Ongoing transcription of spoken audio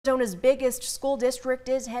Arizona's biggest school district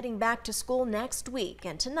is heading back to school next week,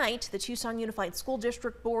 and tonight the Tucson Unified School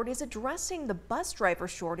District Board is addressing the bus driver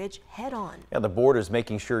shortage head on. Yeah, the board is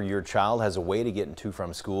making sure your child has a way to get to and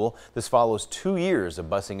from school. This follows 2 years of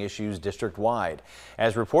busing issues district-wide.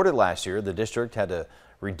 As reported last year, the district had to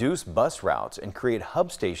reduce bus routes and create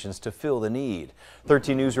hub stations to fill the need.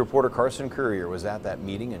 13 News reporter Carson Courier was at that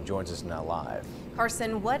meeting and joins us now live.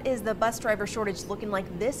 Carson, what is the bus driver shortage looking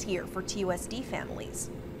like this year for TUSD families?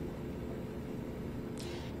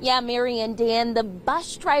 Yeah, Mary and Dan, the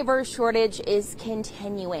bus driver shortage is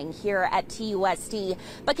continuing here at TUSD.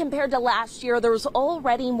 But compared to last year, there's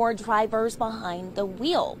already more drivers behind the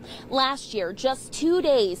wheel. Last year, just 2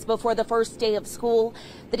 days before the first day of school,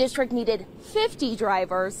 the district needed 50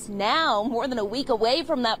 drivers. Now, more than a week away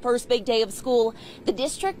from that first big day of school, the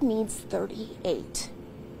district needs 38.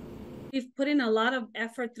 We've put in a lot of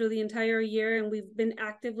effort through the entire year, and we've been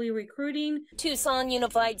actively recruiting. Tucson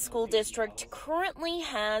Unified School District currently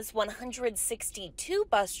has 162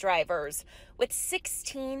 bus drivers, with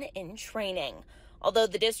 16 in training. Although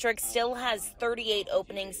the district still has 38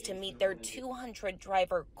 openings to meet their 200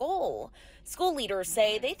 driver goal, school leaders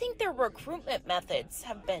say they think their recruitment methods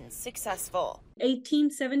have been successful.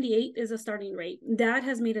 1878 is a starting rate. That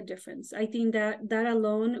has made a difference. I think that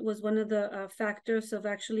alone was one of the factors of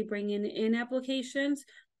actually bringing in applications.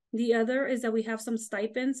 The other is that we have some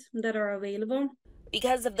stipends that are available.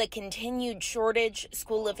 Because of the continued shortage,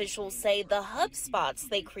 school officials say the hub spots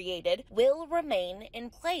they created will remain in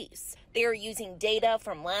place. They are using data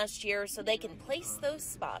from last year so they can place those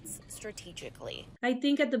spots strategically. I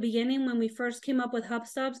think at the beginning, when we first came up with hub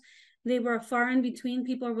stops, they were far in between.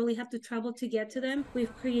 People really have to travel to get to them.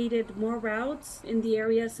 We've created more routes in the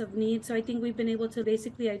areas of need. So I think we've been able to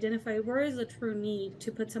basically identify where is the true need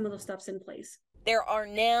to put some of those stops in place. There are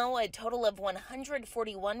now a total of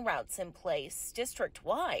 141 routes in place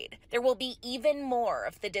district-wide. There will be even more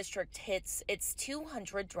if the district hits its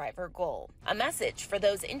 200 driver goal. A message for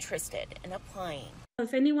those interested in applying.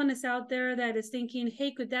 If anyone is out there that is thinking, hey,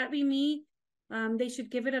 could that be me? They should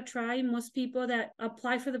give it a try. Most people that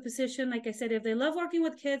apply for the position, like I said, if they love working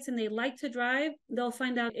with kids and they like to drive, they'll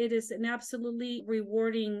find out it is an absolutely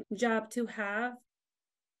rewarding job to have.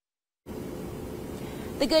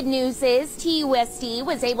 The good news is TUSD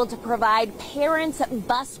was able to provide parents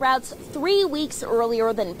bus routes 3 weeks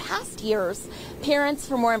earlier than past years. Parents,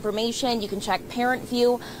 for more information, you can check Parent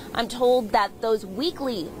View. I'm told that those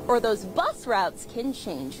bus routes can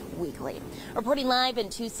change weekly. Reporting live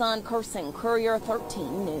in Tucson, Carson Courier,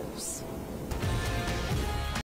 13 News.